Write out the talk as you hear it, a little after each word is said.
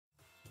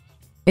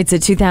It's a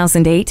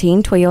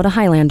 2018 Toyota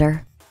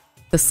Highlander.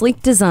 The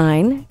sleek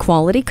design,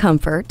 quality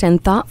comfort,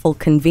 and thoughtful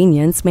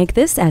convenience make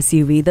this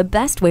SUV the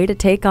best way to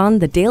take on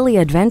the daily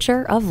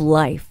adventure of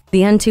life.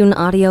 The Entune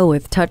audio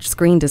with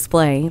touchscreen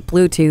display,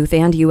 Bluetooth,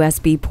 and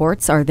USB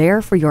ports are there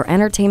for your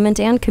entertainment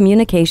and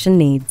communication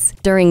needs.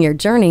 During your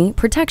journey,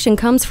 protection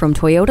comes from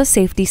Toyota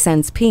Safety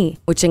Sense P,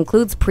 which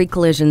includes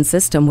pre-collision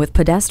system with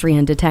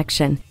pedestrian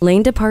detection,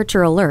 lane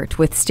departure alert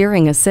with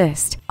steering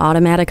assist,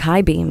 automatic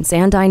high beams,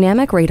 and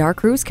dynamic radar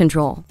cruise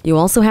control. You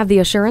also have the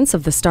assurance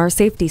of the Star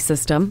Safety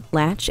System,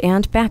 latch,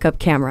 and backup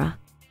camera.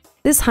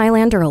 This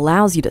Highlander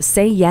allows you to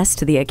say yes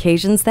to the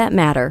occasions that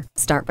matter.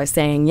 Start by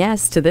saying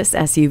yes to this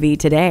SUV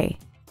today.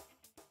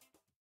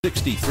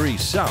 63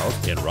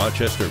 South in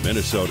Rochester,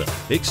 Minnesota.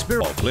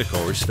 Experience, click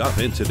or stop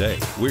in today.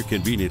 We're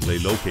conveniently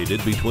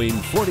located between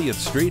 40th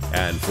Street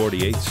and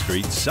 48th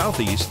Street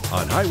Southeast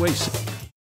on Highway 6.